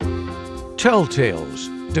Telltales,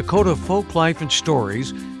 Dakota Folk Life and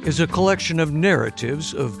Stories is a collection of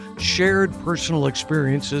narratives of shared personal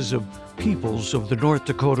experiences of peoples of the North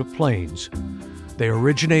Dakota Plains. They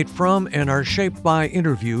originate from and are shaped by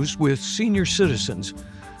interviews with senior citizens,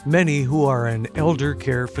 many who are in elder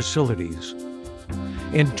care facilities.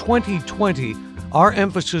 In 2020, our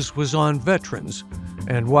emphasis was on veterans,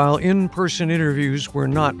 and while in-person interviews were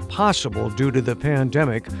not possible due to the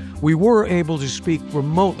pandemic, we were able to speak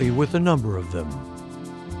remotely with a number of them.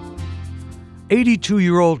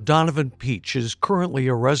 82-year-old Donovan Peach is currently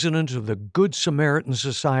a resident of the Good Samaritan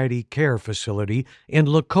Society Care Facility in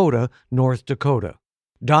Lakota, North Dakota.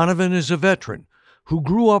 Donovan is a veteran who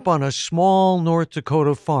grew up on a small North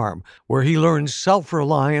Dakota farm where he learned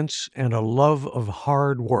self-reliance and a love of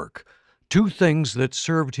hard work, two things that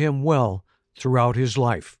served him well throughout his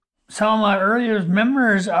life. Some of my earliest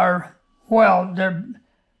memories are, when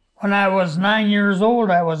I was 9 years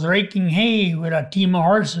old, I was raking hay with a team of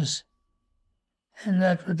horses. And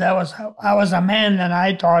I was a man, and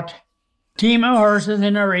I thought, team of horses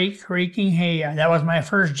in a rake, raking hay. That was my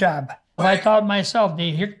first job. I taught myself.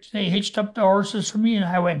 They hitched up the horses for me, and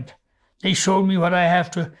I went. They showed me what I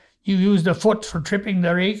have to. You use the foot for tripping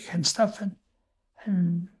the rake and stuff,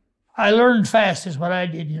 and I learned fast. Is what I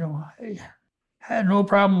did. I had no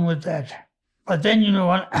problem with that. But then,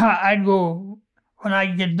 when I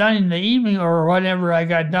get done in the evening or whatever, I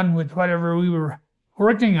got done with whatever we were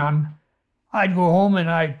working on, I'd go home and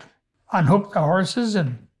I'd unhook the horses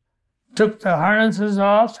and took the harnesses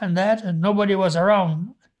off and nobody was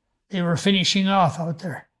around. They were finishing off out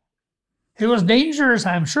there. It was dangerous,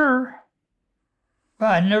 I'm sure, but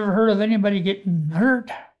I never heard of anybody getting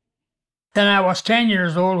hurt. Then I was 10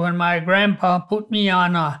 years old when my grandpa put me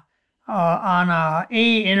on a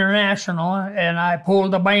A International, and I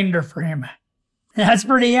pulled the binder for him. That's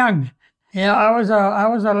pretty young. Yeah, I was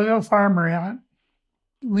a little farmer. Yeah.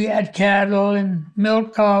 We had cattle and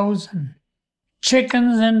milk cows and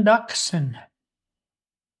chickens and ducks, and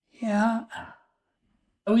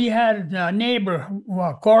we had a neighbor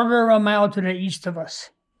a quarter of a mile to the east of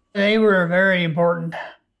us. They were very important.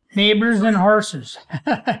 Neighbors and horses.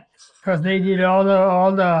 Because they did all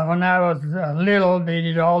the, when I was little, they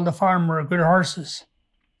did all the farm work with horses.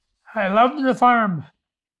 I loved the farm.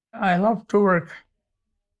 I loved to work.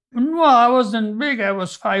 Well, I wasn't big. I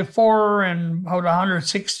was 5'4" and about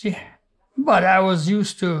 160. But I was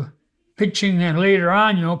used to pitching, and later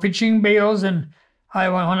on, pitching bales. And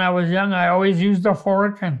when I was young, I always used a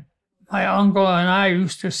fork. And my uncle and I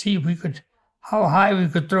used to see how high we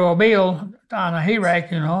could throw a bale on a hay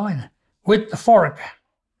rack, and with the fork.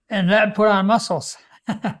 And that put on muscles.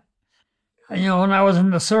 When I was in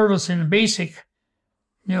the service in basic,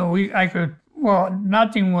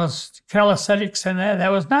 nothing was calisthenics and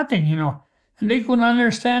that was nothing, And they couldn't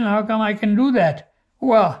understand how come I can do that.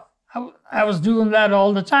 Well, I was doing that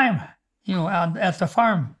all the time, at the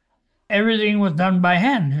farm. Everything was done by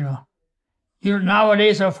hand,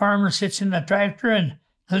 Nowadays a farmer sits in the tractor and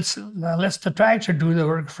lets the tractor do the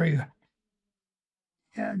work for you.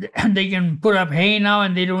 Yeah, they can put up hay now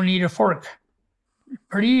and they don't need a fork.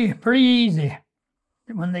 Pretty easy.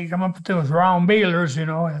 When they come up with those round balers,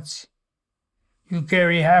 you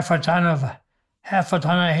carry half a ton of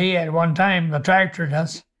hay at one time. The tractor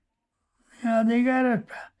does. Yeah, they got it.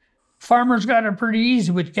 Farmers got it pretty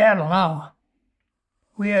easy with cattle now.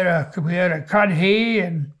 We had to cut hay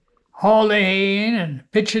and haul the hay in and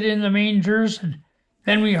pitch it in the mangers, and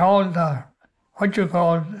then we hauled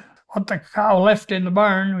what the cow left in the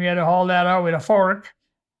barn. We had to haul that out with a fork.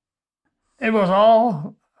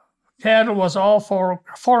 Cattle was all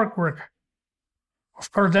fork work.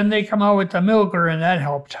 Of course, then they come out with the milker, and that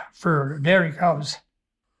helped for dairy cows.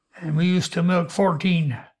 And we used to milk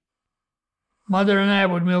 14. Mother and I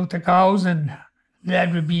would milk the cows, and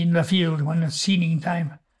Dad would be in the field when it's seeding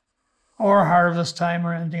time or harvest time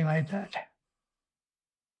or anything like that.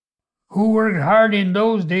 Who worked hard in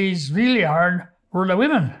those days, really hard, were the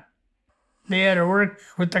women. They had to work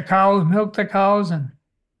with the cows, milk the cows, and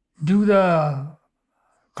do the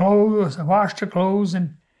clothes, wash the clothes,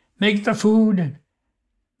 and make the food. And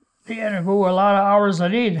they had to go a lot of hours a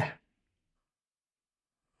day.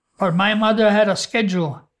 But my mother had a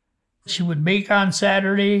schedule. She would bake on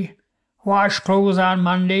Saturday, wash clothes on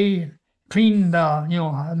Monday, clean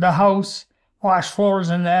the house, wash floors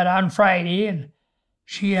and that on Friday, and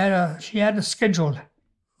she had a schedule.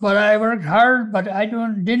 But I worked hard, but I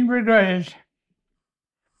didn't regret it.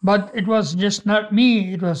 But it was just not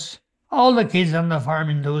me. It was all the kids on the farm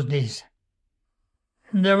in those days.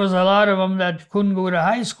 And there was a lot of them that couldn't go to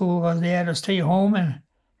high school because they had to stay home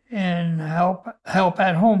and help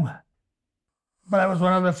at home. But I was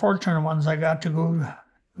one of the fortunate ones. I got to go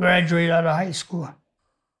graduate out of high school.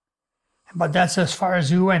 But that's as far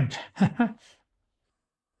as we went. Of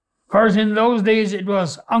course, in those days, it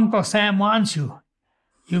was Uncle Sam wants you.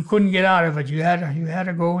 You couldn't get out of it. You had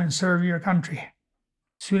to go and serve your country.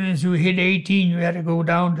 As soon as you hit 18, you had to go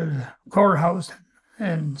down to the courthouse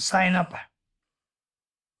and sign up.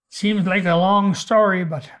 Seems like a long story,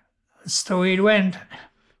 but that's the way it went.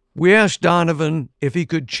 We asked Donovan if he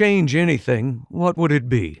could change anything, what would it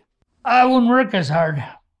be? I wouldn't work as hard.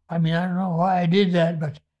 I mean, I don't know why I did that,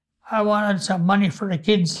 but I wanted some money for the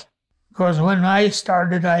kids. Because when I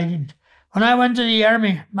started, when I went to the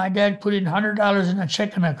Army, my dad put in $100 in a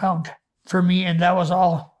checking account for me, and that was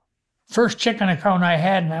all. First checking account I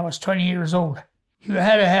had, and I was 20 years old. You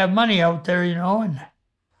had to have money out there, and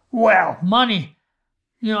well, money.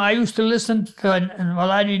 I used to listen to, and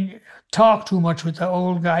I didn't talk too much with the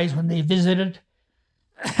old guys when they visited,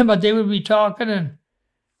 but they would be talking, and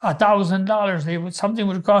 $1,000, something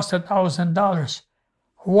would cost $1,000.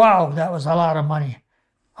 Wow, that was a lot of money.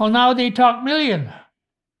 Well, now they talk million.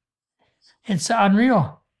 It's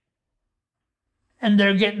unreal. And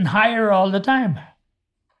they're getting higher all the time.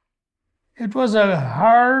 It was a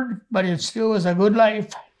hard, but it still was a good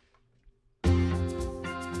life.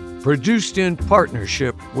 Produced in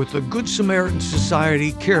partnership with the Good Samaritan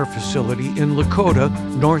Society Care Facility in Lakota,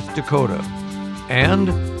 North Dakota, and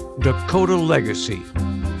Dakota Legacy.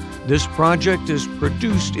 This project is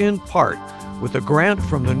produced in part with a grant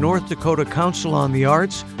from the North Dakota Council on the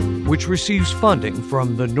Arts, which receives funding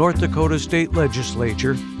from the North Dakota State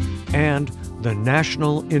Legislature and the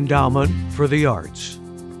National Endowment for the Arts.